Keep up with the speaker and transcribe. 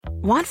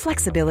Want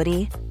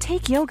flexibility?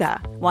 Take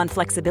yoga. Want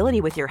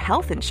flexibility with your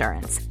health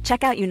insurance?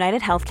 Check out United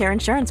Healthcare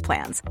Insurance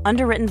Plans.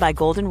 Underwritten by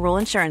Golden Rule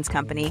Insurance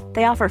Company,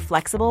 they offer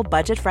flexible,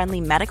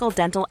 budget-friendly medical,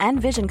 dental, and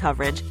vision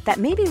coverage that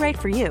may be right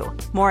for you.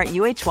 More at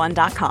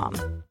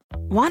uh1.com.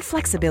 Want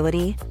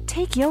flexibility?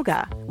 Take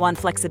yoga. Want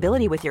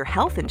flexibility with your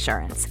health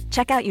insurance?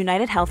 Check out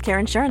United Healthcare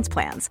Insurance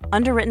Plans.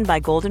 Underwritten by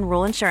Golden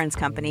Rule Insurance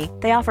Company,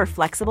 they offer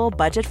flexible,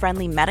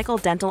 budget-friendly medical,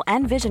 dental,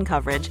 and vision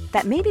coverage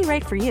that may be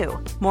right for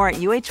you. More at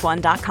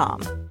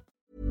uh1.com.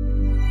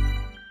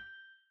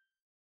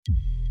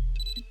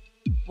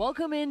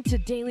 Welcome in to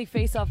Daily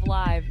Faceoff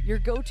Live, your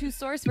go-to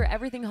source for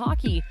everything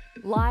hockey.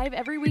 Live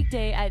every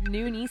weekday at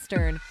noon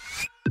Eastern.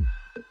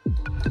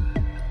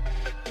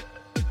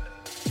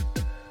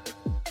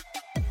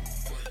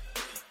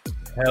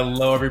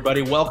 Hello,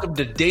 everybody. Welcome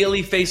to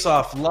Daily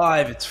Faceoff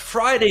Live. It's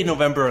Friday,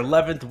 November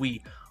 11th.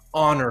 We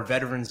honor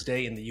Veterans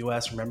Day in the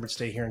U.S., Remembrance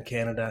Day here in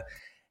Canada.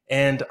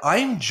 And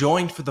I'm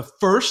joined for the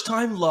first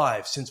time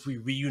live since we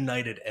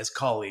reunited as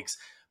colleagues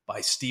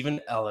by Stephen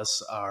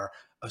Ellis, our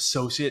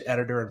associate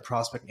editor and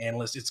prospect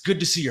analyst. It's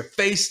good to see your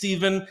face,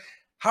 Stephen.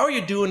 How are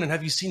you doing? And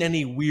have you seen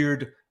any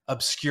weird,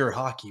 obscure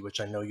hockey, which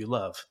I know you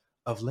love,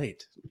 of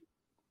late?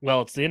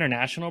 Well, it's the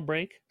international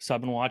break, so I've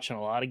been watching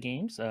a lot of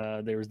games.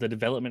 There was the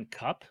Development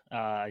Cup.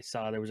 I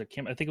saw there was I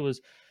think it was,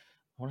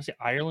 I want to say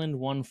Ireland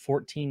won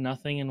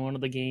 14-0 in one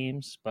of the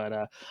games. But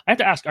I have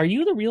to ask, are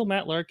you the real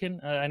Matt Larkin?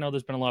 I know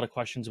there's been a lot of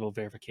questions about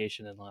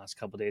verification in the last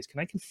couple of days. Can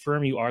I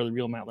confirm you are the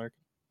real Matt Larkin?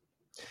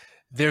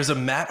 There's a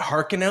Matt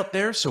Harkin out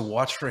there, so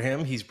watch for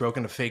him. He's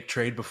broken a fake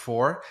trade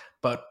before,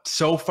 but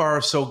so far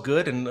so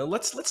good. And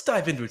let's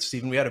dive into it,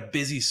 Stephen. We had a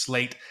busy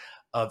slate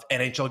of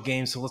NHL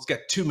games, so let's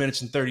get 2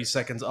 minutes and 30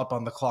 seconds up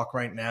on the clock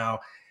right now.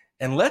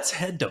 And let's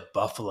head to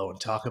Buffalo and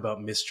talk about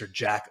Mr.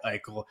 Jack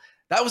Eichel.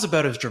 That was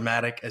about as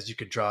dramatic as you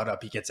could draw it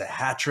up. He gets a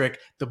hat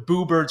trick. The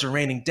Boo Birds are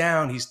raining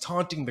down. He's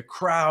taunting the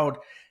crowd.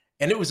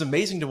 And it was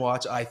amazing to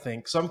watch, I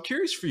think. So I'm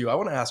curious for you. I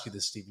want to ask you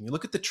this, Stephen. You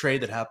look at the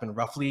trade that happened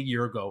roughly a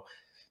year ago.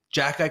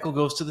 Jack Eichel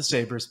goes to the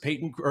Sabres, to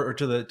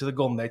the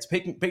Golden Knights,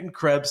 Peyton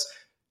Krebs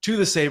to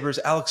the Sabres,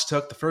 Alex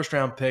Tuch, the first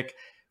round pick.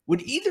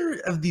 Would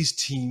either of these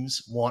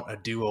teams want a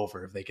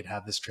do-over if they could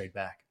have this trade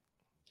back?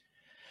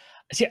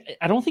 See,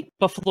 I don't think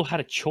Buffalo had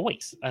a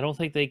choice. I don't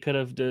think they could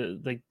have.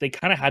 They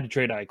kind of had to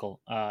trade Eichel.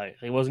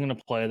 He wasn't going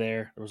to play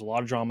there. There was a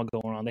lot of drama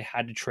going on. They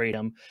had to trade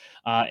him,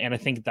 and I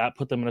think that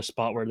put them in a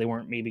spot where they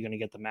weren't maybe going to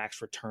get the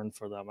max return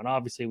for them. And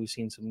obviously, we've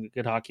seen some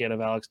good hockey out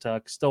of Alex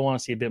Tuch. Still want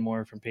to see a bit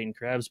more from Peyton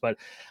Krebs, but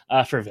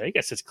for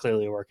Vegas, it's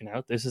clearly working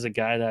out. This is a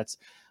guy that's.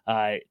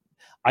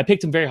 I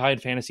picked him very high in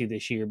fantasy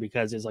this year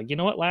because it's like, you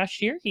know what?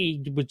 Last year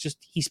he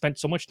spent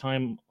so much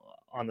time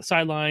on the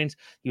sidelines.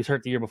 He was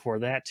hurt the year before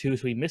that too,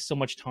 so he missed so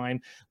much time.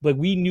 But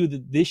we knew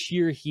that this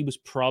year he was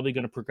probably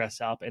going to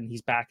progress up, and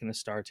he's back in the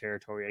star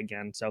territory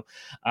again. So,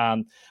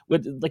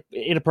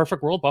 in a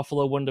perfect world,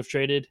 Buffalo wouldn't have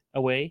traded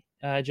away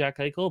Jack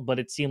Eichel, but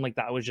it seemed like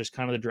that was just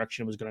kind of the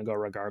direction it was going to go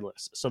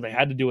regardless. So they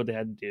had to do what they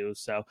had to do.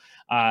 So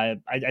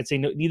I'd say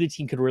neither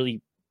team could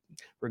really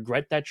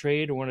regret that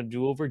trade or want to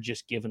do over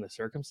just given the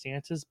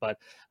circumstances, but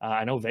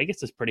I know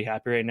Vegas is pretty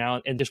happy right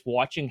now, and just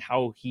watching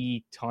how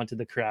he taunted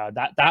the crowd,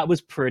 that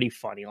was pretty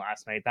funny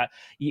last night. That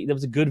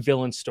was a good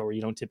villain story.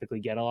 You don't typically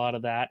get a lot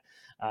of that,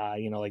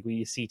 like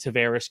we see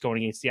Tavares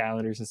going against the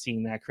Islanders and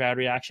seeing that crowd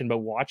reaction, but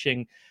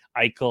watching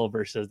Eichel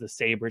versus the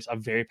Sabres, a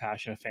very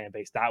passionate fan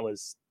base, that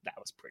was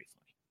pretty funny.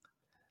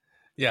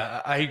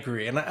 Yeah, I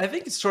agree. And I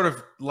think it's sort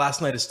of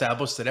last night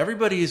established that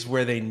everybody is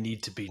where they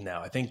need to be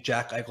now. I think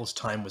Jack Eichel's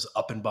time was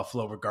up in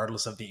Buffalo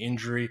regardless of the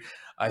injury.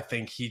 I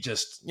think he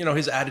just,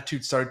 his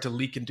attitude started to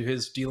leak into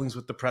his dealings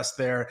with the press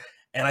there.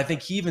 And I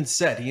think he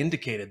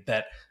indicated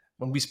that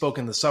when we spoke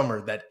in the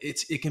summer that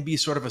it can be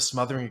sort of a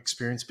smothering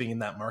experience being in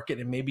that market,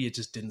 and maybe it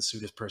just didn't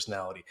suit his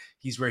personality.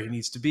 He's where he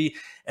needs to be.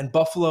 And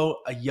Buffalo,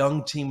 a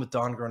young team with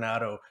Don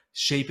Granato,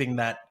 shaping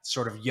that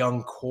sort of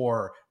young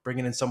core,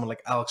 bringing in someone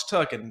like Alex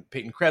Tuch and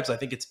Peyton Krebs, I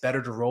think it's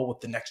better to roll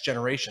with the next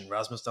generation,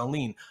 Rasmus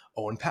Dahlin,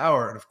 Owen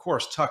Power, and of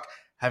course Tuch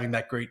having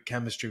that great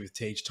chemistry with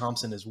Tage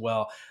Thompson as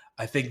well.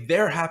 I think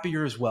they're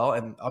happier as well,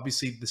 and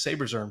obviously the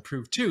Sabres are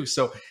improved too.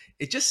 So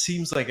it just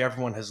seems like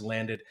everyone has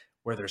landed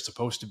where they're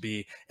supposed to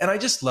be. And I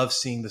just love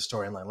seeing the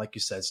storyline. Like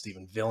you said,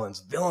 Stephen,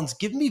 villains,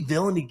 give me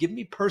villainy, give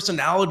me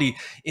personality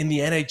in the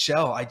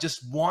NHL. I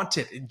just want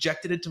it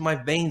injected into my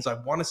veins. I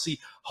want to see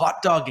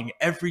hot dogging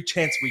every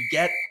chance we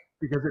get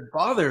because it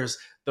bothers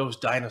those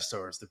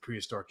dinosaurs, the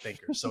prehistoric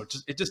thinkers. So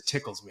it just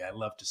tickles me. I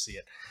love to see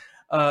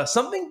it.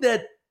 Something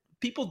that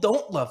people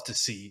don't love to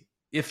see,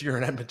 if you're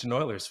an Edmonton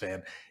Oilers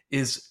fan,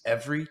 is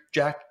every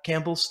Jack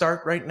Campbell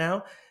start right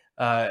now.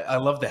 I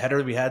love the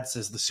header we had,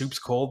 says the soup's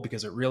cold,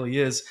 because it really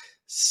is.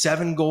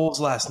 7 goals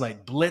last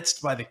night,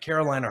 blitzed by the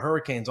Carolina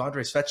Hurricanes.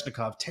 Andrei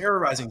Svechnikov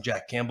terrorizing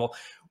Jack Campbell.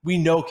 We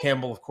know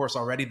Campbell, of course,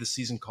 already this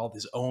season called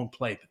his own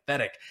play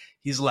pathetic.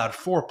 He's allowed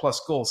 4+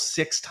 goals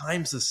 6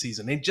 times this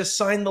season. They just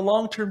signed the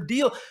long-term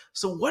deal.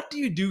 So what do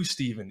you do,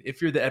 Stephen, if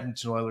you're the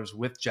Edmonton Oilers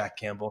with Jack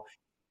Campbell?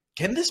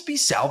 Can this be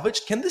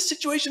salvaged? Can this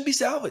situation be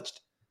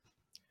salvaged?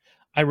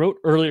 I wrote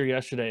earlier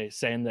yesterday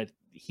saying that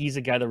he's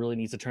a guy that really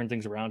needs to turn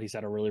things around. He's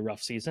had a really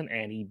rough season,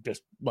 and he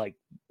just like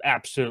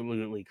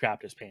absolutely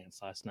crapped his pants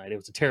last night. It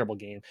was a terrible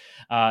game.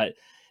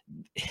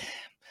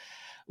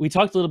 We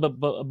talked a little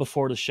bit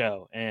before the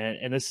show,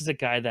 and this is a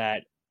guy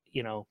that,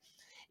 you know,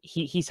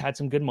 he's had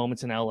some good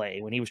moments in LA.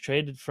 When he was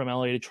traded from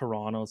LA to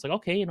Toronto, it's like,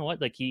 okay, you know what?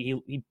 Like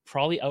he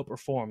probably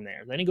outperformed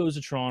there. Then he goes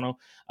to Toronto.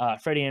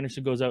 Freddie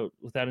Anderson goes out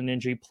without an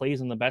injury,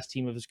 plays on the best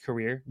team of his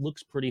career,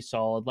 looks pretty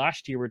solid.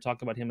 Last year, we were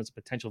talking about him as a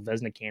potential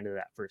Vezina candidate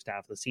that first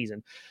half of the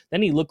season.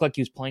 Then he looked like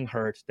he was playing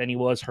hurt. Then he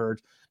was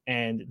hurt.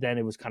 And then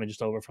it was kind of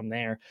just over from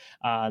there.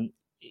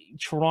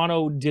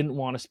 Toronto didn't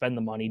want to spend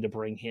the money to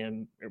bring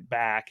him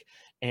back,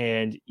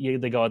 and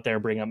they go out there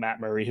and bring up Matt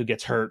Murray, who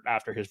gets hurt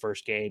after his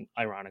first game,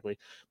 ironically.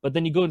 But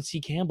then you go and see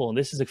Campbell, and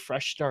this is a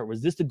fresh start.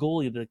 Was this the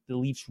goalie that the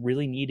Leafs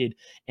really needed?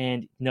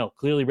 And no,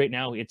 clearly right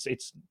now it's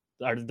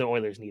the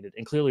Oilers needed,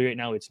 and clearly right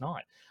now it's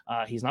not.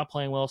 He's not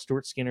playing well.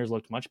 Stuart Skinner's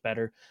looked much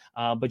better,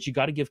 but you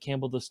got to give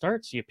Campbell the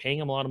start. So you're paying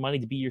him a lot of money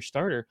to be your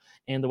starter,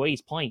 and the way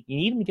he's playing, you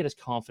need him to get his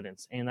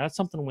confidence, and that's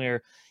something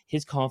where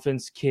his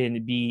confidence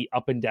can be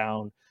up and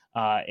down.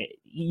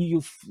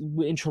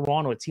 In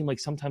Toronto, it seemed like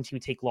sometimes he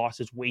would take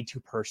losses way too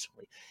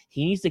personally.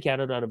 He needs to get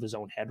it out of his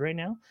own head right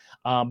now.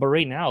 But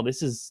right now,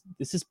 this is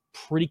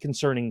pretty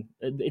concerning.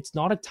 It's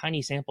not a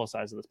tiny sample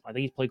size at this point. I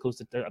think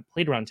he's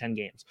played around 10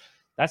 games.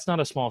 That's not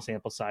a small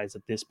sample size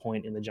at this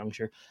point in the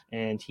juncture,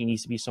 and he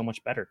needs to be so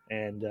much better.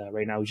 And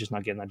right now, he's just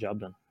not getting that job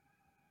done.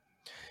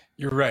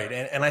 You're right.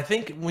 And I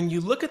think when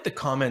you look at the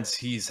comments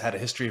he's had a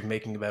history of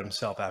making about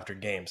himself after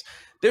games,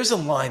 there's a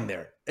line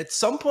there. At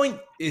some point,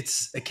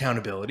 it's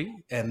accountability,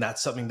 and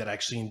that's something that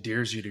actually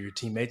endears you to your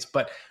teammates.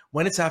 But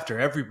when it's after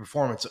every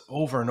performance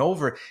over and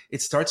over,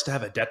 it starts to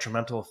have a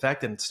detrimental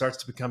effect, and it starts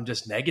to become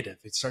just negative.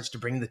 It starts to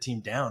bring the team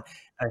down.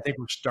 And I think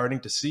we're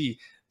starting to see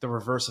the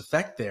reverse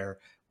effect there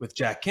with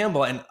Jack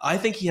Campbell. And I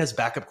think he has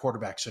backup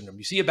quarterback syndrome.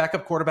 You see a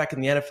backup quarterback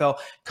in the NFL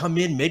come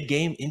in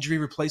mid-game, injury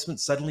replacement,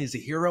 suddenly is a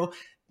hero.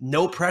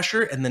 No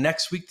pressure, and the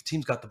next week the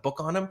team's got the book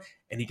on him,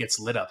 and he gets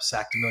lit up,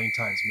 sacked a million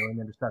times, a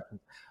million interceptions.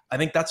 I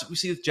think that's what we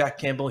see with Jack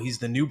Campbell. He's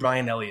the new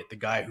Brian Elliott, the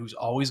guy who's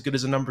always good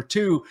as a number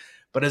 2,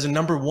 but as a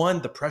number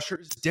 1, the pressure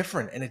is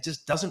different, and it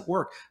just doesn't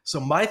work. So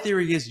my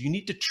theory is you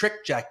need to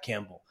trick Jack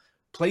Campbell,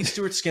 play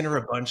Stuart Skinner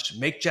a bunch,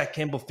 make Jack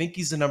Campbell think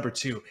he's the number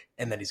 2,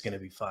 and then he's going to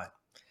be fine.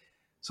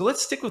 So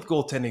let's stick with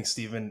goaltending,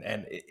 Stephen,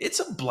 and it's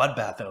a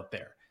bloodbath out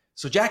there.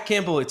 So Jack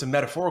Campbell, it's a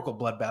metaphorical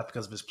bloodbath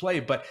because of his play,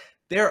 but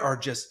there are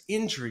just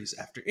injuries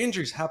after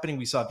injuries happening.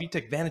 We saw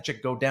Vitek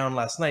Vanacek go down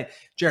last night,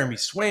 Jeremy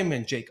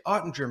Swayman, Jake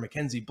Ottinger,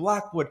 Mackenzie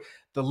Blackwood.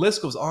 The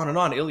list goes on and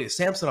on. Ilya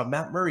Samsonov,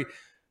 Matt Murray.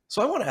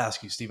 So I want to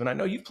ask you, Stephen, I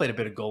know you've played a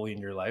bit of goalie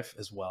in your life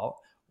as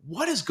well.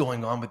 What is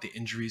going on with the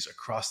injuries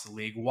across the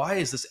league? Why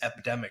is this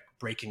epidemic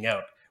breaking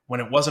out when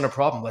it wasn't a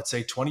problem, let's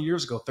say 20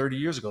 years ago, 30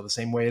 years ago, the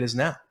same way it is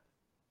now?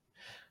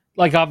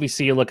 Like,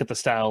 obviously, you look at the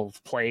style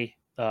of play.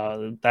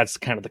 That's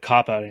kind of the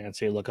cop-out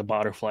answer. You look at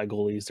butterfly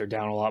goalies, they're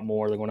down a lot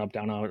more. They're going up,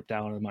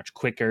 down much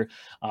quicker.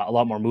 A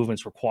lot more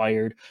movements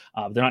required.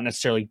 They're not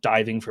necessarily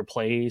diving for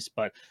plays,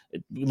 but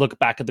you look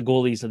back at the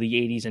goalies of the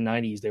 80s and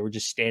 90s, they were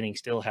just standing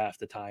still half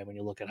the time when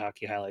you look at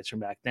hockey highlights from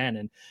back then.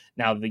 And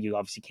now that you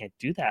obviously can't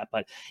do that,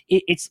 but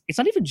it's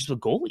not even just with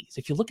goalies.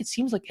 If you look, it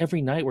seems like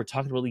every night we're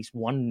talking about at least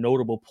one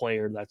notable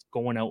player that's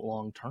going out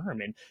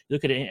long-term. And you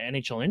look at an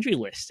NHL injury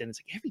list, and it's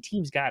like every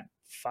team's got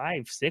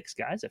 5-6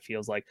 guys, it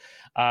feels like.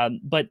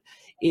 But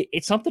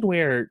it's something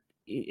where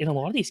in a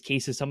lot of these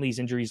cases, some of these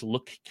injuries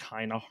look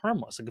kind of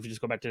harmless. Like if you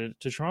just go back to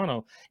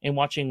Toronto and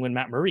watching when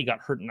Matt Murray got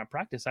hurt in a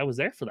practice, I was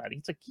there for that.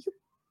 It's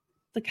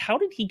like, how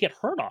did he get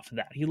hurt off of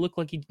that? He looked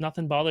like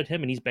nothing bothered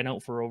him, and he's been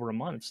out for over a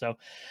month. So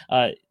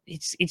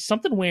it's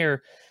something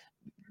where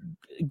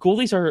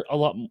goalies are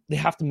they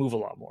have to move a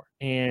lot more,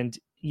 and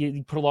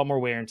you put a lot more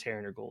wear and tear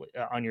on your goalie,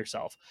 on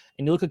yourself.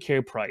 And you look at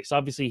Carey Price.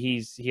 Obviously,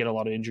 he had a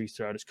lot of injuries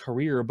throughout his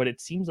career, but it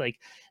seems like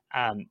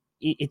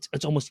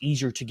it's almost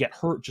easier to get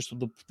hurt just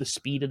with the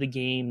speed of the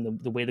game,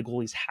 the way the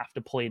goalies have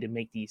to play to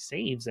make these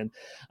saves. And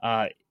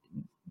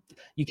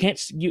you can't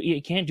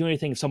do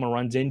anything if someone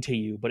runs into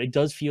you, but it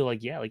does feel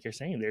like, like you're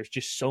saying, there's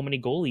just so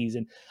many goalies.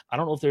 And I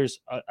don't know if there's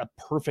a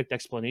perfect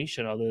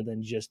explanation other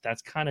than just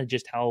that's kind of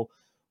just how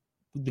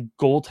the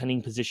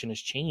goaltending position has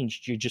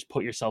changed. You just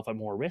put yourself at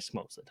more risk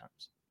most of the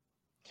times.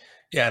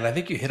 Yeah, and I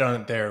think you hit on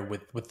it there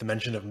with the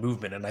mention of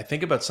movement. And I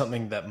think about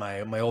something that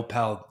my old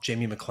pal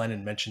Jamie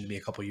McLennan mentioned to me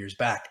a couple of years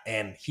back.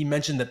 And he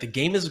mentioned that the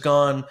game has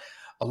gone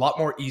a lot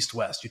more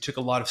east-west. You took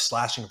a lot of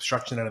slashing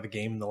obstruction out of the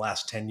game in the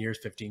last 10 years,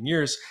 15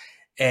 years.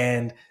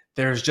 And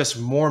there's just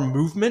more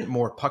movement,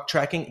 more puck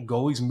tracking.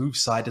 Goalies move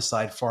side to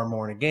side far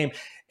more in a game.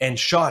 And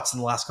shots in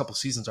the last couple of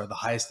seasons are the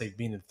highest they've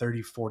been in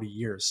 30, 40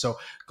 years. So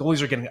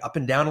goalies are getting up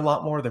and down a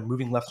lot more. They're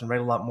moving left and right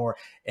a lot more.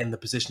 And the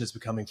position is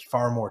becoming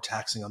far more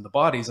taxing on the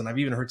bodies. And I've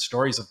even heard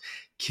stories of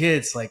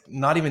kids, like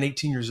not even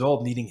 18 years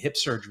old, needing hip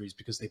surgeries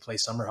because they play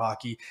summer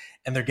hockey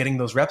and they're getting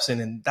those reps in.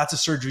 And that's a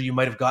surgery you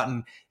might have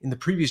gotten in the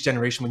previous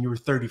generation when you were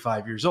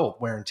 35 years old,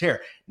 wear and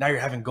tear. Now you're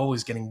having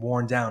goalies getting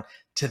worn down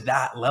to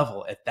that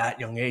level at that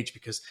young age,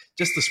 because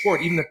just the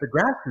sport, even at the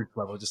grassroots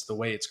level, just the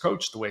way it's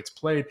coached, the way it's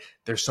played,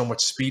 there's so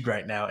much speed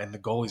right now, and the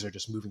goalies are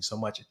just moving so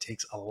much. It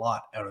takes a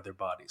lot out of their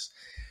bodies.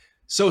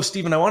 So,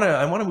 Stephen, I want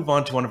to move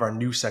on to one of our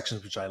new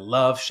sections, which I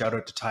love. Shout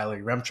out to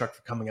Tyler Remchuk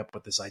for coming up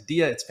with this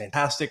idea. It's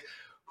fantastic.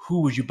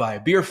 Who would you buy a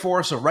beer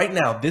for? So right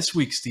now, this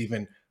week,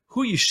 Stephen,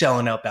 who are you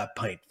shelling out that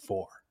pint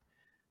for?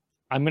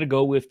 I'm going to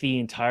go with the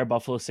entire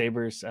Buffalo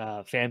Sabres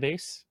fan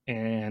base,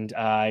 and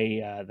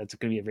that's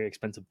going to be a very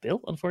expensive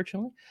bill,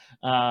 unfortunately.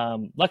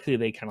 Luckily,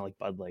 they kind of like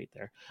Bud Light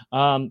there.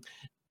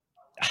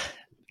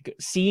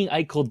 Seeing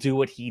Eichel do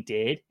what he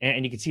did,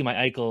 and you can see my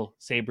Eichel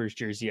Sabres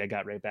jersey I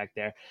got right back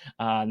there,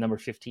 number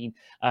 15,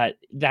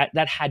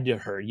 that had to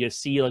hurt. You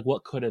see like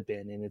what could have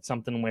been, and it's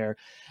something where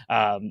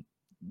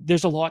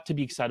there's a lot to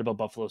be excited about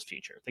Buffalo's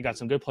future. They got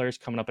some good players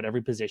coming up at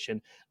every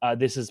position.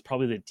 This is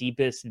probably the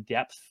deepest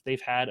depth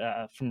they've had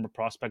from a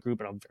prospect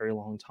group in a very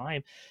long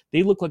time.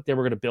 They look like they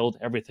were going to build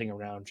everything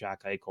around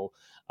Jack Eichel.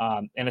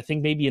 And I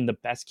think maybe in the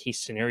best case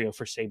scenario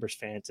for Sabres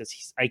fans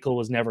is Eichel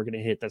was never going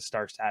to hit that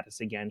star status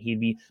again. He'd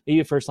be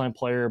maybe a first-line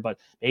player, but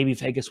maybe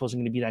Vegas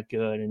wasn't going to be that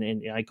good, and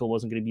Eichel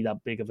wasn't going to be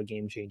that big of a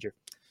game changer.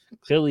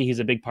 Clearly, he's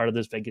a big part of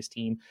this Vegas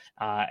team.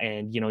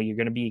 And, you're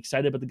going to be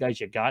excited about the guys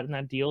you got in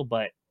that deal,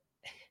 but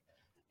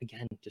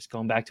again, just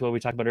going back to what we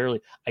talked about earlier,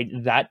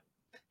 that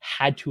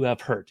had to have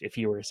hurt if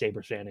you were a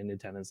Sabres fan in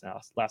attendance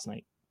last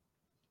night.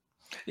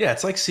 Yeah,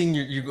 it's like seeing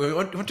you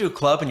went to a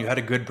club and you had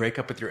a good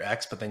breakup with your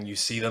ex, but then you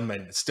see them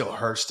and it still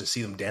hurts to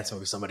see them dancing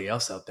with somebody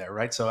else out there,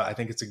 right? So I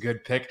think it's a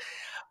good pick.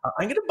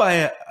 I'm going to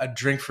buy a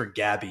drink for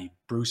Gabby,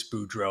 Bruce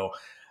Boudreau.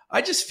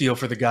 I just feel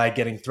for the guy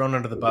getting thrown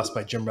under the bus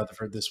by Jim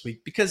Rutherford this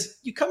week, because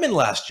you come in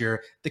last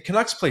year, the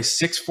Canucks play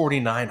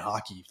 .649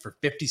 hockey for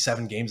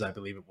 57 games, I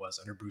believe it was,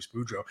 under Bruce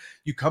Boudreau.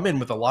 You come in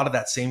with a lot of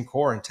that same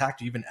core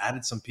intact. You even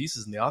added some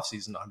pieces in the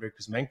offseason, Andrei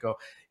Kuzmenko,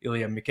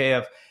 Ilya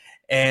Mikheyev,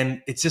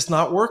 and it's just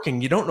not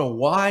working. You don't know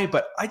why,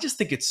 but I just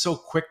think it's so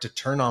quick to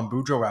turn on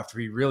Boudreau after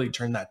he really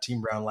turned that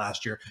team around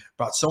last year,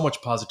 brought so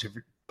much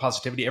positivity.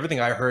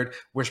 Everything I heard,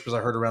 whispers I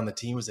heard around the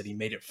team, was that he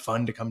made it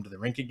fun to come to the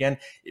rink again.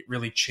 It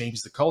really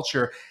changed the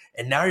culture.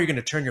 And now you're going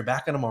to turn your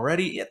back on him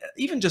already.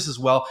 Even just as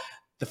well,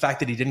 the fact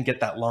that he didn't get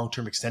that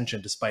long-term extension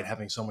despite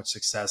having so much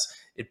success,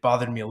 it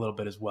bothered me a little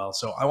bit as well.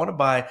 So I want to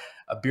buy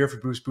a beer for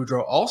Bruce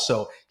Boudreau.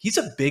 Also, he's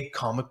a big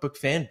comic book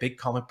fan, big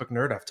comic book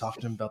nerd. I've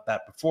talked to him about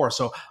that before.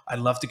 So I'd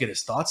love to get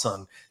his thoughts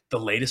on the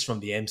latest from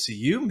the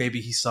MCU.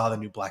 Maybe he saw the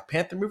new Black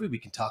Panther movie. We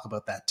can talk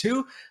about that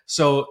too.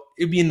 So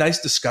it'd be a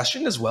nice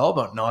discussion as well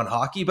about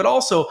non-hockey, but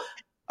also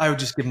I would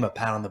just give him a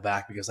pat on the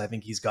back because I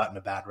think he's gotten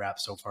a bad rap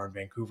so far in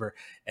Vancouver,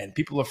 and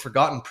people have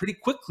forgotten pretty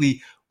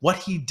quickly what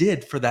he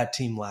did for that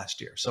team last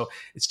year. So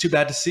it's too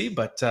bad to see,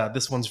 but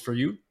this one's for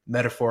you,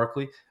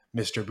 metaphorically,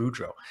 Mr.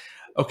 Boudreau.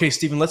 Okay,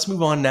 Stephen, let's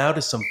move on now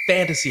to some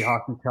fantasy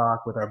hockey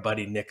talk with our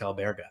buddy Nick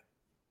Alberga.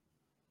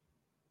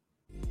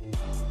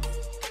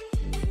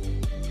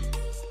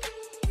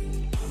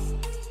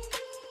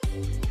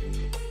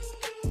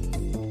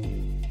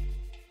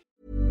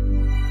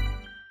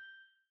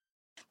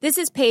 This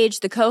is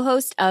Paige, the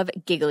co-host of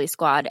Giggly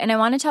Squad, and I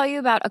want to tell you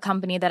about a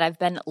company that I've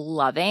been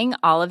loving,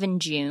 Olive &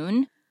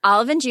 June.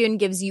 Olive & June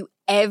gives you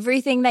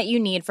everything that you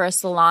need for a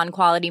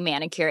salon-quality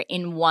manicure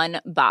in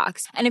one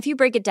box. And if you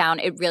break it down,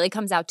 it really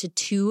comes out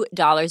to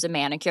 $2 a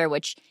manicure,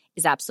 which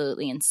is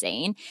absolutely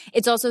insane.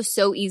 It's also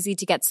so easy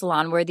to get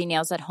salon-worthy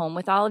nails at home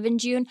with Olive &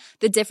 June.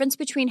 The difference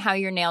between how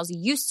your nails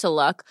used to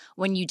look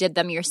when you did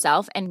them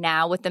yourself and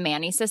now with the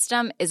Mani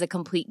system is a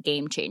complete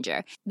game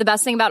changer. The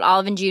best thing about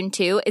Olive & June,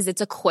 too, is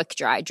it's a quick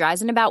dry.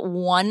 Dries in about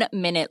 1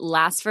 minute,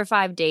 lasts for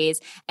 5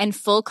 days, and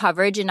full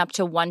coverage in up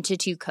to 1 to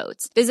 2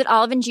 coats. Visit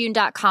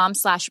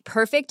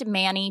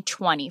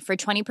oliveandjune.com/perfectmani20 for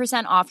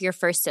 20% off your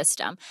first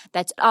system.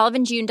 That's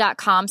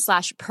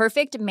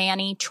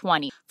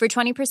oliveandjune.com/perfectmani20 for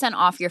 20%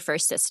 off your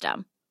first system.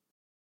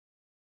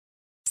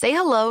 Say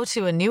hello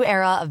to a new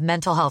era of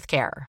mental health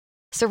care.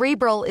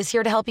 Cerebral is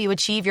here to help you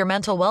achieve your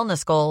mental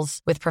wellness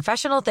goals with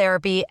professional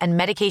therapy and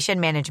medication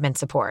management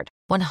support.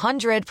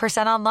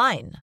 100%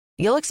 online.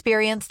 You'll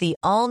experience the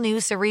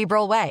all-new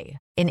Cerebral Way,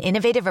 an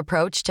innovative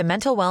approach to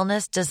mental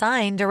wellness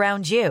designed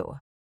around you.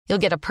 You'll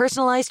get a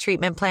personalized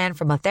treatment plan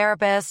from a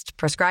therapist,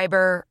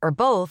 prescriber, or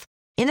both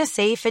in a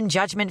safe and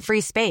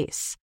judgment-free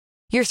space.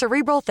 Your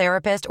Cerebral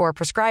therapist or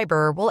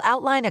prescriber will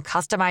outline a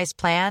customized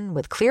plan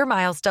with clear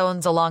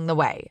milestones along the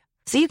way,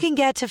 so you can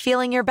get to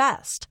feeling your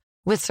best.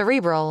 With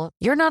Cerebral,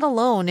 you're not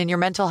alone in your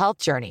mental health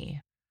journey.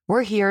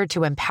 We're here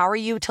to empower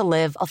you to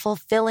live a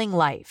fulfilling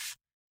life.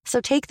 So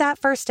take that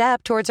first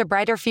step towards a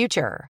brighter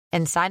future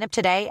and sign up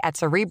today at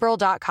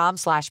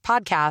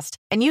Cerebral.com/podcast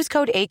and use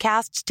code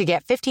ACAST to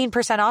get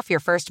 15% off your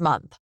first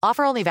month.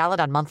 Offer only valid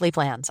on monthly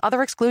plans.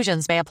 Other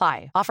exclusions may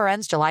apply. Offer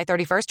ends July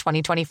 31st,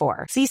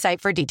 2024. See site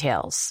for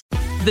details.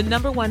 The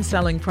 #1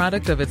 selling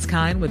product of its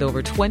kind with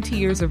over 20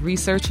 years of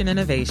research and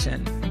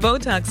innovation.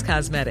 Botox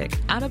Cosmetic,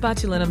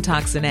 onabotulinum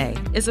toxin A,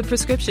 is a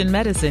prescription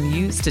medicine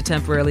used to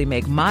temporarily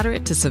make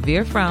moderate to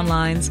severe frown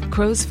lines,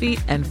 crow's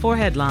feet, and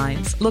forehead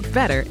lines look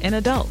better in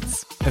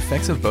adults.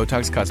 Effects of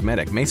Botox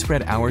Cosmetic may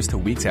spread hours to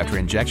weeks after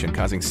injection,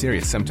 causing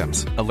serious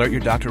symptoms. Alert your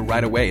doctor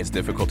right away as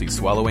difficulty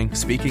swallowing,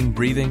 speaking,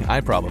 breathing,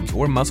 eye problems,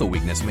 or muscle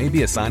weakness may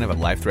be a sign of a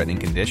life-threatening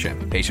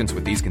condition. Patients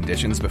with these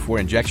conditions before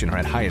injection are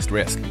at highest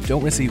risk.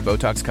 Don't receive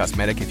Botox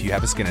Cosmetic if you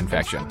have a skin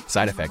infection.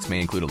 Side effects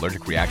may include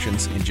allergic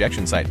reactions,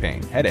 injection site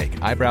pain, headache,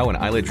 eyebrow and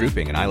eyelid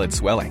drooping, and eyelid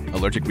swelling.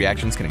 Allergic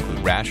reactions can include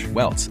rash,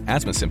 welts,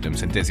 asthma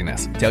symptoms, and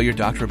dizziness. Tell your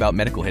doctor about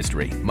medical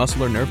history,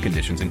 muscle or nerve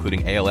conditions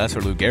including ALS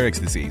or Lou Gehrig's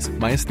disease,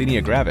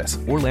 myasthenia gravis,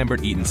 or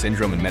Lambert-Eaton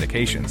syndrome, and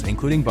medications,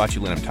 including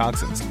botulinum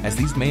toxins, as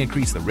these may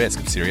increase the risk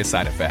of serious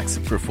side effects.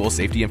 For full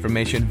safety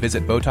information,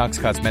 visit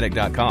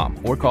BotoxCosmetic.com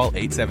or call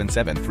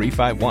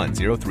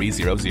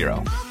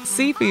 877-351-0300.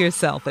 See for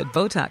yourself at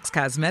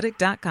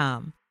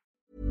BotoxCosmetic.com.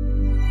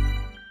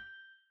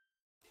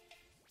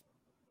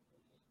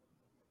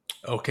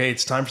 Okay,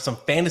 it's time for some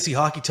fantasy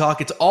hockey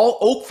talk. It's all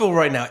Oakville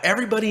right now.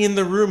 Everybody in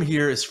the room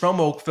here is from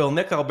Oakville.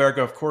 Nick Alberga,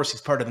 of course, he's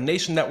part of the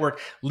Nation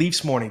Network.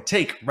 Leafs Morning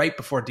Take right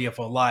before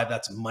DFO Live.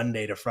 That's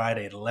Monday to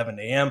Friday at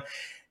 11 a.m.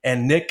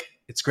 And Nick,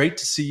 it's great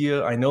to see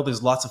you. I know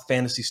there's lots of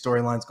fantasy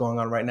storylines going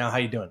on right now. How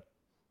you doing?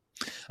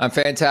 I'm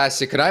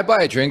fantastic. Could I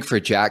buy a drink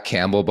for Jack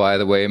Campbell, by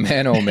the way?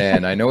 Man, oh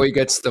man, I know he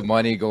gets the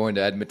money going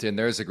to Edmonton.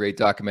 There's a great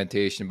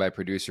documentation by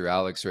producer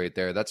Alex right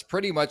there. That's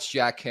pretty much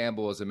Jack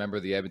Campbell as a member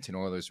of the Edmonton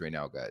Oilers right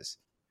now, guys.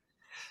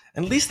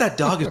 And at least that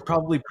dog is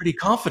probably pretty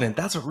confident.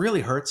 That's what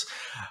really hurts.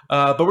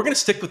 But we're going to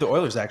stick with the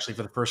Oilers, actually,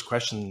 for the first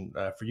question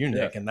for you,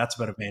 Nick, and that's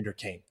about Evander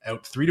Kane.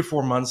 Out 3 to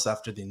 4 months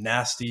after the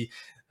nasty,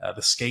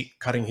 the skate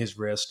cutting his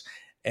wrist.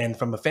 And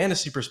from a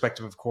fantasy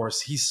perspective, of course,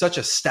 he's such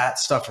a stat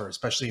stuffer,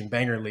 especially in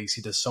banger leagues.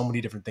 He does so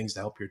many different things to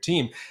help your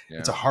team. Yeah.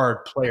 It's a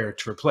hard player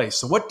to replace.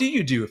 So what do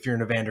you do if you're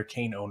an Evander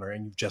Kane owner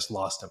and you've just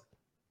lost him?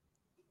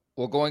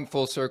 Well, going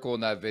full circle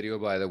in that video,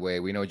 by the way,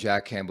 we know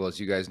Jack Campbell, as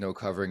you guys know,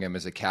 covering him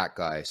as a cat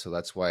guy. So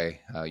that's why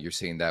you're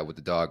seeing that with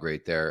the dog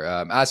right there.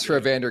 As for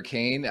Evander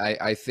Kane,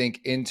 I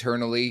think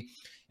internally,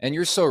 and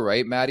you're so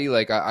right, Maddie,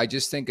 like I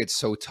just think it's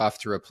so tough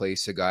to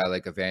replace a guy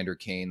like Evander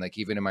Kane. Like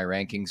even in my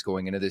rankings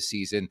going into this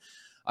season,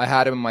 I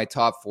had him in my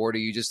top 40.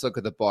 You just look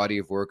at the body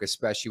of work,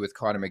 especially with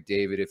Connor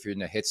McDavid. If you're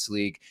in a hits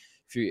league,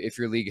 if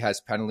your league has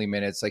penalty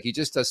minutes, like he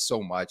just does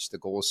so much, the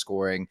goal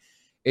scoring.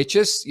 It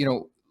just,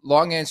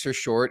 long answer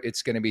short,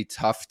 it's going to be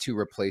tough to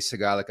replace a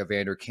guy like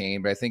Evander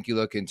Kane. But I think you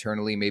look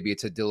internally, maybe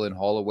it's a Dylan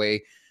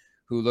Holloway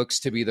who looks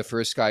to be the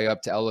first guy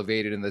up to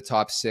elevate it in the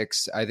top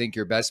 6. I think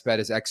your best bet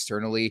is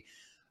externally.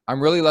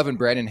 I'm really loving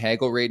Brandon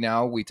Hagel right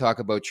now. We talk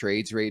about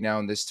trades right now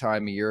in this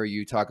time of year.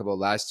 You talk about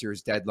last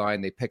year's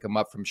deadline. They pick him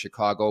up from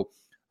Chicago.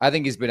 I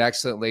think he's been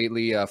excellent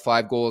lately.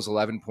 5 goals,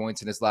 11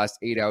 points in his last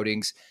 8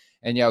 outings.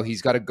 And,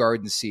 he's got a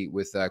garden seat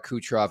with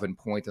Kucherov and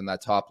Point on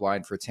that top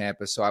line for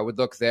Tampa. So I would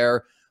look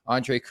there.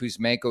 Andrei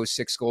Kuzmenko,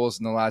 6 goals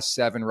in the last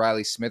 7.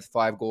 Riley Smith,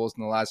 5 goals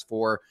in the last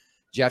 4.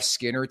 Jeff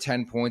Skinner,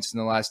 10 points in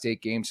the last 8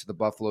 games for the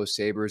Buffalo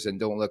Sabres. And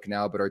don't look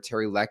now, but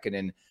Arturi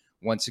Lehkonen,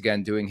 once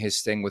again, doing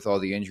his thing with all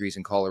the injuries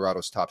in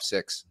Colorado's top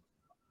 6.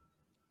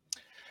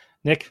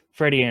 Nick,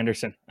 Freddie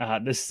Anderson.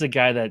 This is a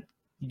guy that,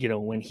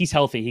 when he's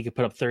healthy, he could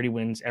put up 30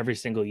 wins every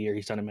single year.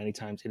 He's done it many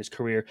times in his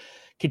career,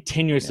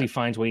 continuously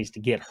finds ways to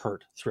get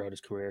hurt throughout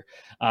his career.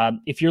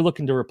 If you're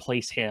looking to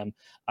replace him,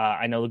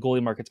 I know the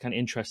goalie market's kind of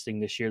interesting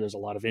this year. There's a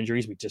lot of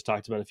injuries. We just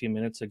talked about a few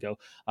minutes ago.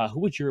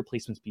 Who would your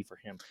replacements be for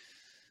him?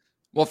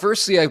 Well,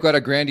 firstly, I've got a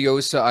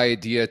grandiose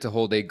idea to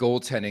hold a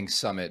goaltending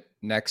summit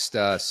next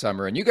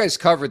summer. And you guys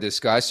covered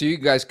this, guys, so you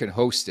guys can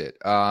host it.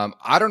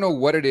 I don't know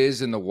what it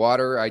is in the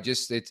water.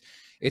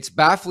 It's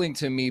baffling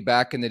to me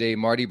back in the day,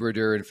 Marty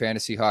Brodeur in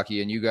fantasy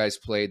hockey, and you guys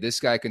played.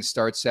 This guy can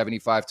start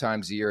 75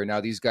 times a year, and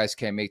now these guys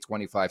can't make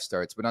 25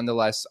 starts. But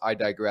nonetheless, I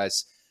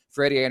digress.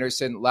 Freddie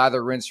Anderson,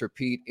 lather, rinse,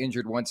 repeat,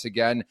 injured once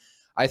again.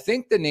 I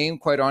think the name,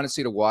 quite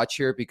honestly, to watch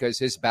here, because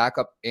his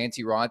backup,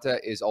 Antti Ranta,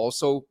 is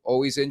also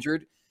always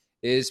injured,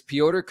 is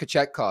Pyotr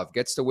Kochetkov.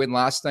 Gets the win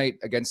last night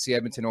against the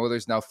Edmonton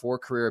Oilers. Now 4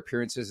 career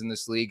appearances in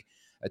this league,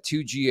 a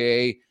 2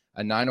 GA,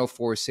 a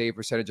 904 save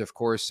percentage, of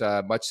course,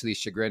 much to the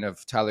chagrin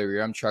of Tyler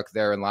Yaremchuk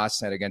there, and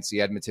last night against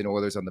the Edmonton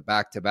Oilers on the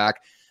back-to-back.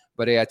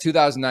 But a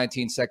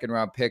 2019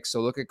 second-round pick.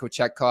 So look at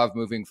Kochetkov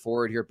moving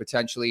forward here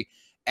potentially.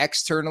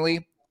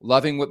 Externally,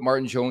 loving what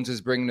Martin Jones is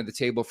bringing to the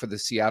table for the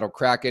Seattle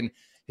Kraken.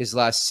 His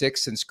last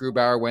 6 since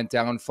Grubauer went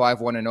down,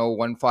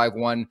 5-1-0,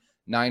 1-5-1,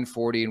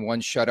 940, and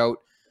 1 shutout.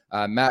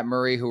 Matt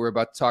Murray, who we're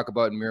about to talk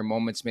about in mere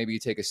moments, maybe you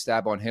take a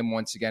stab on him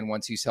once again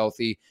once he's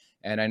healthy.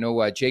 And I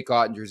know Jake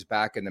Ottinger's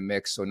back in the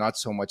mix, so not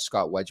so much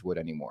Scott Wedgwood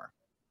anymore.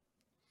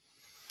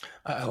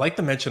 I like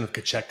the mention of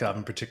Kochetkov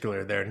in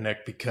particular there,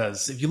 Nick,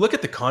 because if you look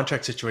at the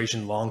contract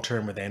situation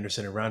long-term with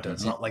Anderson and Ranta,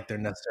 it's not like they're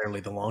necessarily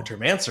the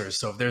long-term answers.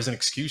 So if there's an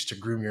excuse to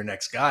groom your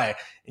next guy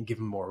and give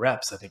him more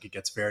reps, I think it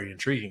gets very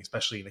intriguing,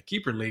 especially in a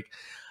keeper league.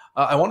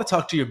 I want to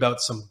talk to you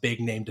about some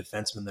big-name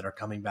defensemen that are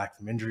coming back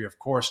from injury. Of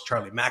course,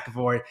 Charlie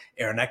McAvoy,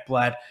 Aaron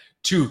Ekblad,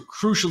 2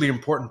 crucially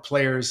important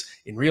players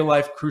in real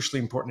life, crucially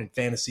important in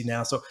fantasy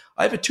now. So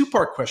I have a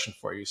 2-part question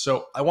for you.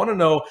 So I want to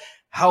know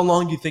how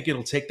long you think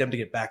it'll take them to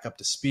get back up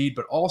to speed,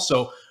 but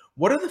also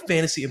what are the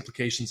fantasy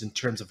implications in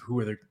terms of who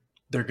are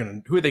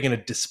who are they going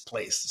to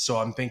displace? So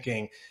I'm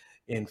thinking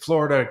in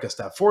Florida,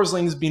 Gustav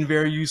Forsling's been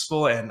very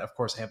useful, and of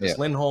course Hampus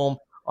Lindholm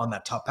on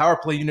that top power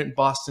play unit in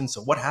Boston.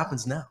 So what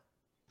happens now?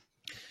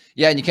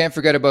 Yeah, and you can't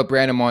forget about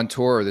Brandon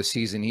Montour, the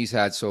season he's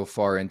had so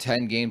far. In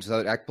 10 games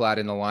without Ekblad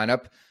in the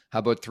lineup, how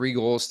about 3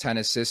 goals, 10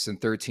 assists,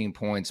 and 13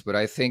 points? But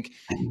I think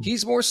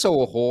he's more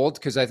so a hold,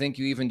 because I think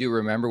you even do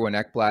remember when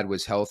Ekblad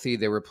was healthy,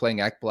 they were playing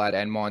Ekblad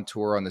and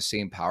Montour on the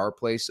same power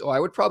play. So I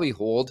would probably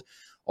hold,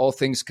 all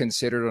things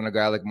considered, on a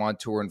guy like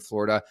Montour in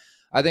Florida.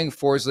 I think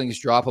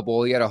Forsling's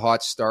droppable. He had a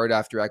hot start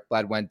after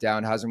Ekblad went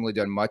down. Hasn't really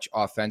done much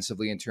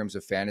offensively in terms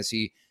of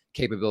fantasy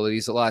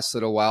capabilities the last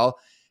little while.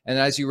 And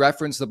as you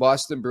referenced, the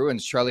Boston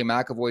Bruins, Charlie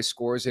McAvoy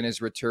scores in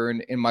his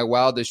return. In my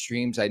wildest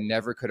dreams, I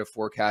never could have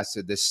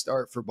forecasted this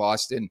start for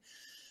Boston,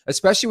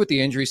 especially with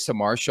the injuries to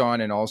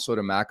Marchand and also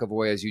to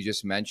McAvoy, as you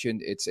just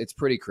mentioned. It's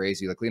pretty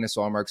crazy. Like, Linus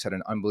Ullmark's had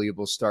an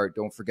unbelievable start.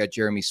 Don't forget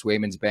Jeremy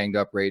Swayman's banged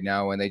up right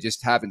now, and they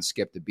just haven't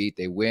skipped a beat.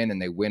 They win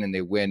and they win and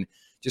they win.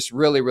 Just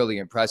really, really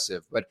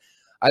impressive. But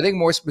I think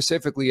more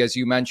specifically, as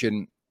you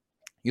mentioned,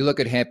 you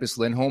look at Hampus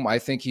Lindholm, I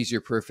think he's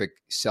your perfect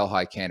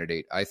sell-high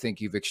candidate. I think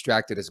you've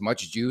extracted as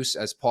much juice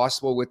as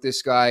possible with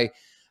this guy.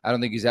 I don't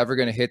think he's ever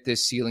going to hit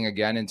this ceiling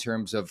again in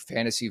terms of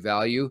fantasy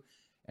value,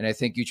 and I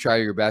think you try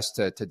your best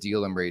to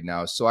deal him right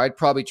now. So I'd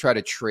probably try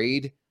to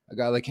trade a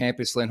guy like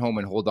Hampus Lindholm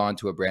and hold on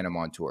to a Brandon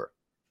Montour.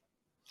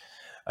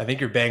 I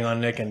think you're bang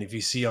on, Nick. And if you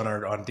see on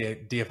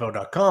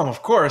DFO.com,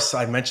 of course,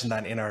 I mentioned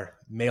that in our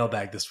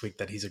mailbag this week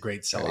that he's a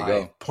great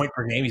sell-high. Point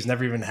per game. He's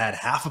never even had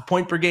half a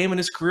point per game in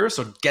his career.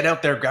 So get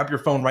out there, grab your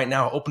phone right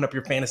now, open up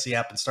your fantasy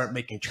app and start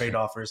making trade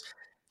offers.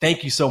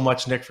 Thank you so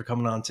much, Nick, for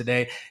coming on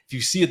today. If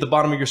you see at the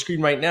bottom of your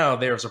screen right now,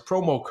 there's a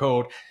promo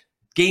code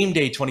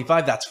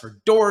GameDay25. That's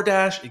for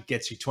DoorDash. It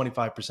gets you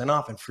 25%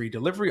 off and free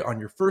delivery on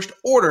your first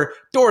order.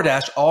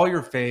 DoorDash, all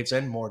your faves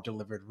and more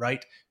delivered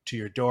right to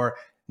your door.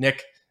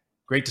 Nick,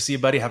 great to see you,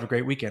 buddy. Have a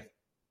great weekend.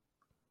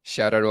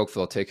 Shout out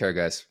Oakville. Take care,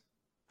 guys.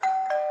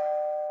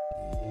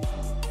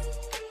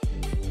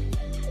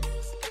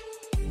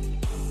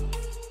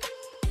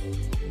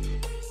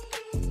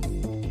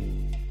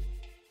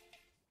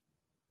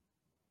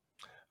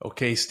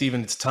 Okay,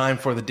 Steven, it's time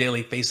for the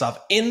Daily Faceoff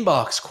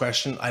inbox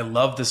question. I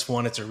love this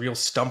one. It's a real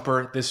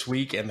stumper this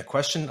week. And the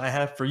question I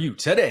have for you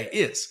today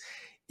is,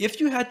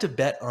 if you had to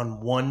bet on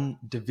one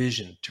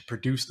division to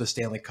produce the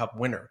Stanley Cup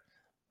winner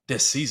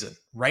this season,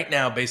 right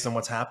now, based on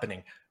what's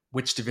happening,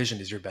 which division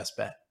is your best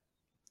bet?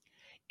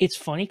 It's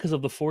funny because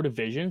of the 4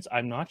 divisions,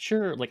 I'm not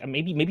sure. Like,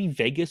 maybe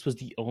Vegas was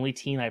the only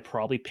team I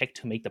probably picked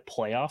to make the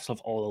playoffs of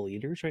all the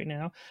leaders right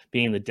now,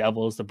 being the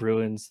Devils, the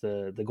Bruins,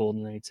 the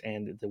Golden Knights,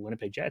 and the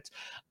Winnipeg Jets.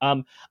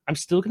 I'm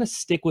still going to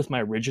stick with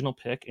my original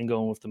pick and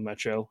going with the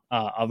Metro.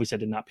 Obviously, I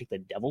did not pick the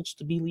Devils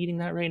to be leading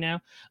that right now,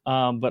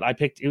 but I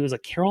picked, it was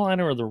like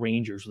Carolina or the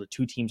Rangers were the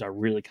 2 teams I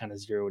really kind of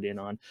zeroed in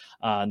on.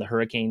 The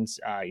Hurricanes,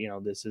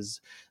 this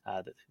is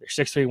they're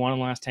 6-3-1 in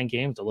the last 10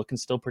 games. They're looking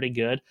still pretty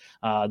good.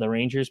 The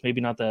Rangers,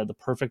 maybe not the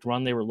perfect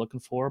run they were looking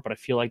for, but I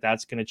feel like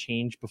that's going to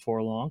change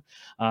before long.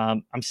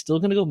 I'm still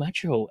going to go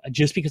Metro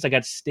just because I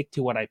got to stick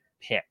to what I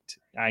picked.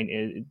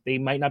 They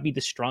might not be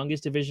the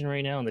strongest division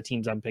right now, and the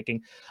teams I'm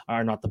picking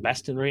are not the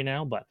best right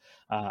now, but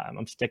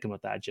I'm sticking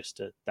with that.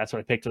 That's what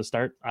I picked to the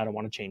start. I don't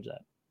want to change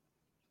that.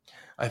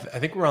 I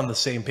think we're on the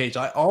same page.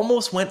 I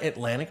almost went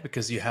Atlantic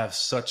because you have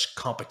such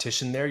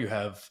competition there. You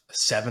have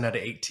 7 out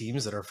of 8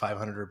 teams that are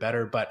 500 or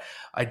better, but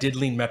I did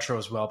lean Metro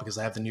as well because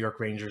I have the New York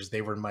Rangers.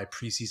 They were my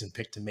preseason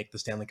pick to make the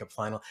Stanley Cup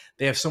final.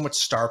 They have so much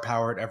star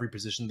power at every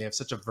position. They have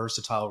such a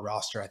versatile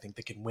roster. I think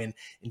they can win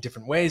in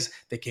different ways.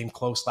 They came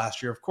close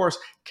last year, of course.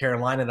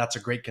 Carolina, that's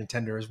a great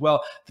contender as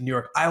well. The New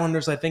York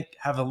Islanders, I think,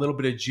 have a little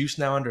bit of juice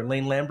now under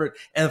Lane Lambert.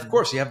 And of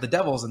course, you have the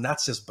Devils, and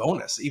that's just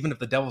bonus. Even if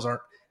the Devils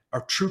aren't a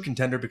true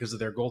contender because of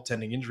their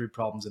goaltending injury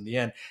problems in the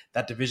end,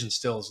 that division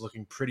still is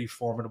looking pretty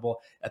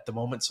formidable at the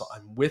moment. So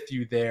I'm with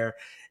you there.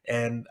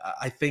 And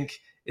I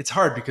think it's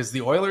hard because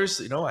the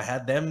Oilers, I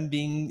had them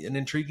being an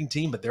intriguing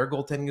team, but their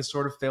goaltending has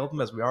sort of failed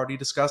them, as we already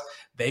discussed.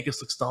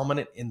 Vegas looks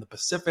dominant in the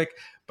Pacific.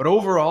 But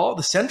overall,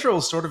 the Central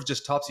is sort of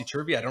just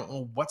topsy-turvy. I don't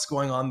know what's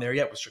going on there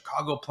yet, with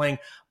Chicago playing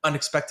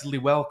unexpectedly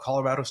well,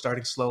 Colorado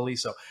starting slowly.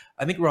 So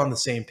I think we're on the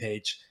same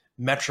page.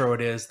 Metro it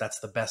is. That's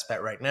the best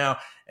bet right now.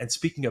 And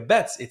speaking of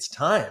bets, it's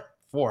time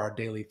for our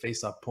Daily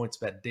Faceoff Points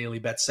Bet Daily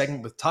Bet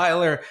segment with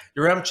Tyler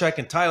Yaremchuk.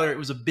 And Tyler, it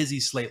was a busy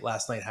slate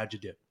last night. How'd you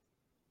do?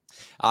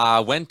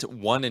 Went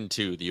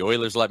 1-2. The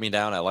Oilers let me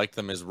down. I liked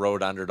them as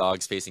road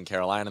underdogs facing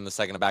Carolina in the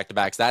second of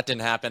back-to-backs. That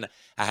didn't happen.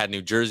 I had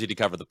New Jersey to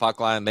cover the puck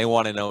line. They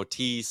won an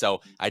OT,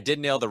 so I did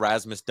nail the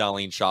Rasmus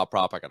Dahlin shot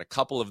prop. I got a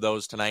couple of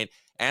those tonight.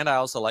 And I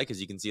also like,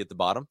 as you can see at the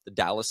bottom, the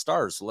Dallas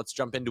Stars. So let's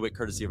jump into it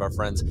courtesy of our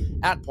friends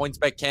at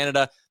PointsBet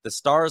Canada. The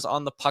Stars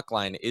on the puck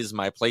line is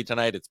my play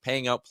tonight. It's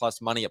paying out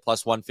plus money at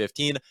plus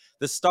 115.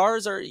 The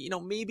Stars are,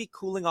 maybe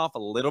cooling off a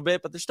little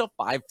bit, but they're still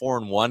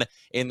 5-4-1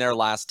 in their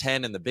last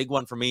 10. And the big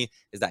one for me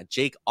is that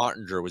Jake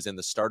Ottinger was in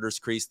the starters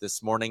crease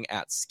this morning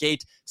at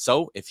skate.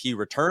 So if he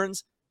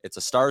returns, it's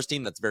a Stars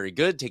team that's very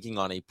good, taking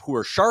on a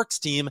poor Sharks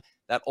team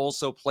that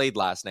also played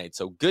last night.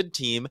 So good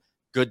team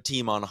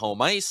on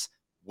home ice.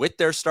 with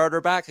their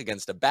starter back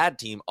against a bad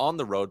team on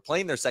the road,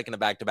 playing their second of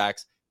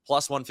back-to-backs.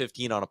 Plus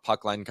 115 on a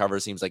puck line cover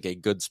seems like a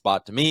good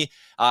spot to me.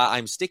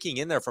 I'm sticking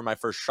in there for my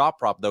first shot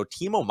prop, though.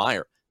 Timo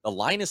Meier, the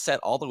line is set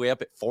all the way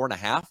up at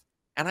 4.5,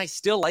 and I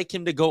still like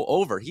him to go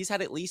over. He's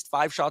had at least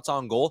 5 shots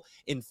on goal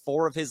in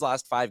 4 of his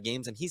last 5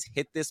 games, and he's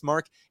hit this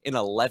mark in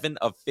 11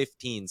 of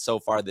 15 so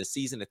far this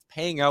season. It's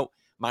paying out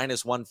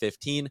minus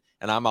 115,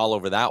 and I'm all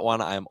over that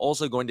one. I am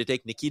also going to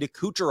take Nikita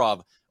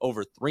Kucherov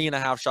over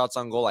 3.5 shots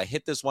on goal. I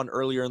hit this one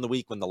earlier in the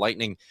week when the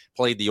Lightning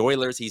played the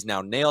Oilers. He's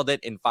now nailed it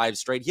in 5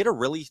 straight. He had a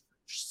really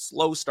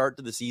slow start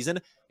to the season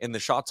in the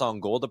shots on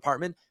goal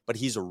department, but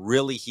he's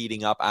really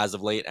heating up as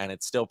of late, and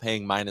it's still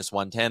paying minus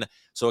 110.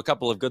 So a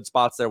couple of good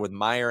spots there with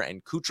Meier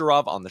and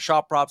Kucherov on the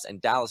shot props,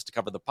 and Dallas to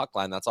cover the puck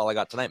line. That's all I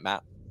got tonight,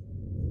 Matt.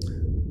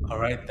 All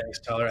right, thanks,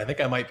 Tyler. I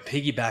think I might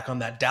piggyback on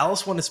that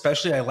Dallas one,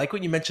 especially. I like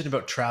what you mentioned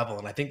about travel,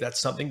 and I think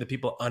that's something that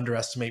people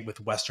underestimate with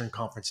Western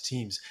Conference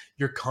teams.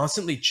 You're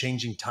constantly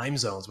changing time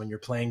zones when you're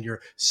playing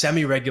your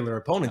semi-regular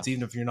opponents,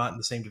 even if you're not in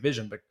the same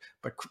division,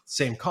 but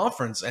same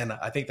conference, and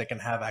I think that can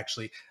have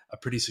actually a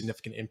pretty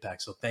significant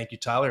impact. So thank you,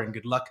 Tyler, and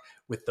good luck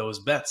with those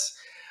bets.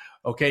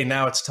 Okay,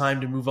 now it's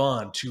time to move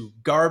on to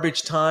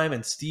garbage time,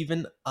 and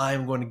Steven,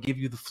 I'm going to give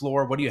you the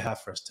floor. What do you have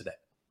for us today?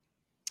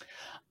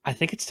 I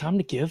think it's time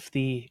to give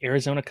the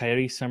Arizona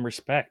Coyotes some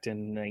respect.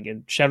 And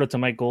again, shout out to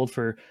Mike Gold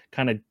for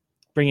kind of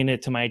bringing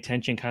it to my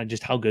attention, kind of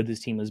just how good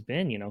this team has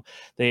been. You know,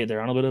 they're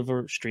on a bit of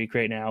a streak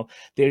right now.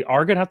 They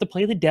are going to have to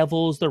play the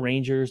Devils, the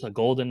Rangers, the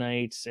Golden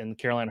Knights, and the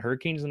Carolina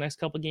Hurricanes the next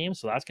couple of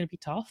games. So that's going to be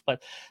tough.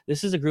 But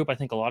this is a group I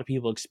think a lot of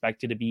people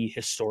expected to be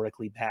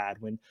historically bad.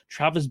 When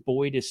Travis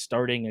Boyd is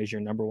starting as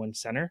your number one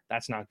center,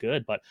 that's not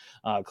good. But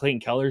Clayton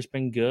Keller's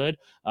been good.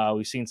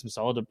 We've seen some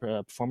solid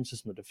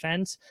performances from the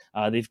defense.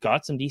 They've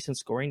got some decent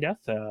scoring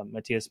depth.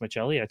 Matias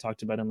Maccelli, I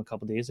talked about him a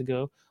couple days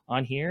ago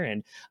on here.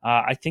 And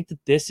I think that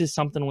this is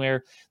something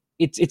where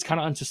it's kind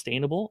of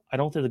unsustainable. I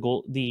don't think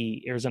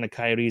the Arizona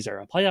Coyotes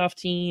are a playoff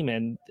team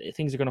and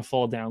things are going to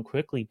fall down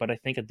quickly. But I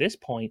think at this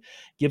point,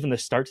 given the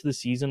start to the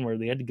season where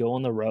they had to go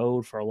on the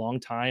road for a long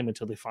time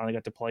until they finally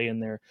got to play in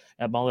there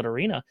at Mullet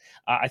Arena,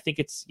 I think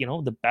it's,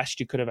 the best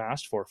you could have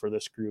asked for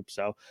this group.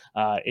 So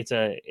it's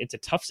a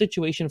tough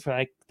situation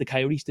for the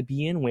Coyotes to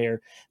be in, where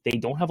they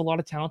don't have a lot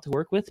of talent to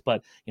work with,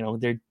 but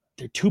they're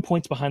 2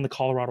 points behind the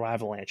Colorado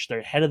Avalanche. They're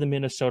ahead of the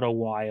Minnesota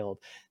Wild.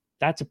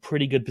 That's a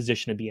pretty good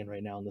position to be in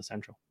right now in the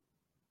Central.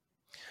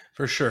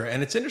 For sure.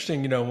 And it's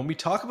interesting, when we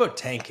talk about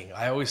tanking,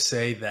 I always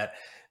say that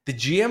the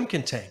GM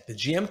can tank. The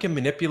GM can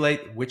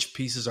manipulate which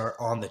pieces are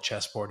on the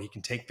chessboard. He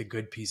can take the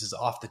good pieces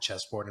off the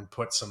chessboard and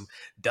put some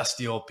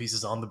dusty old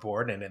pieces on the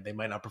board, and they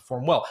might not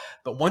perform well.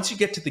 But once you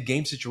get to the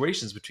game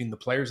situations between the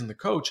players and the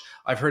coach,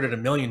 I've heard it a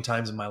million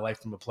times in my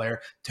life from a player,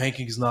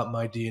 tanking is not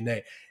my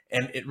DNA.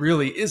 And it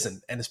really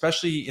isn't. And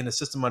especially in a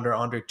system under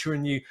Andre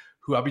Tourigny,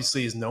 who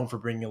obviously is known for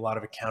bringing a lot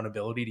of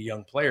accountability to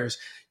young players,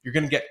 you're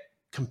going to get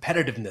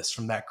competitiveness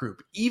from that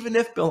group. Even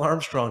if Bill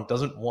Armstrong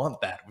doesn't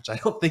want that, which I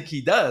don't think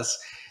he does,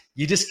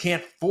 you just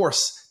can't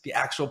force the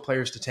actual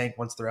players to tank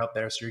once they're out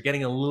there. So you're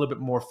getting a little bit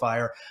more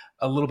fire,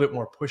 a little bit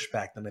more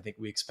pushback than I think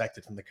we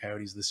expected from the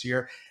Coyotes this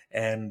year.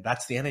 And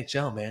that's the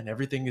NHL, man.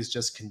 Everything is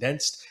just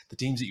condensed. The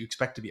teams that you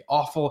expect to be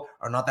awful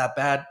are not that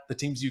bad. The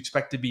teams you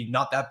expect to be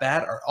not that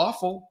bad are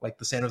awful, like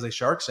the San Jose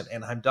Sharks and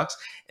Anaheim Ducks,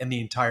 and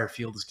the entire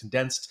field is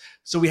condensed.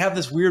 So we have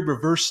this weird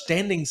reverse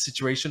standing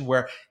situation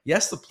where,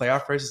 yes, the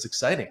playoff race is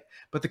exciting,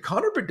 but the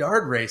Connor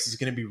Bedard race is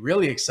going to be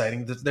really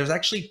exciting. There's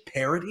actually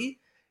parity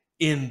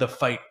in the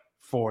fight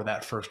for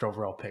that first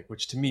overall pick,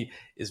 which to me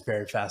is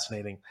very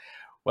fascinating.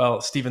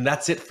 Well, Steven,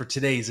 that's it for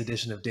today's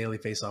edition of Daily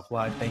Faceoff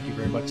Live. Thank you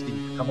very much,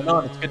 Steven, for coming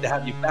on. It's good to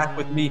have you back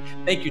with me.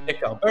 Thank you,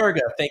 Nick Alberga.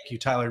 Thank you,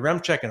 Tyler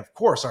Remchek. And of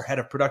course, our head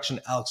of production,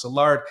 Alex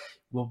Allard.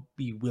 We'll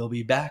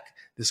be back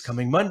this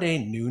coming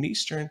Monday, noon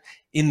Eastern.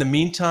 In the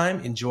meantime,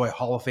 enjoy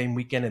Hall of Fame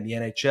weekend in the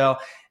NHL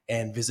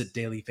and visit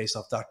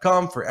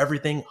dailyfaceoff.com for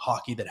everything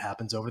hockey that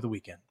happens over the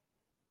weekend.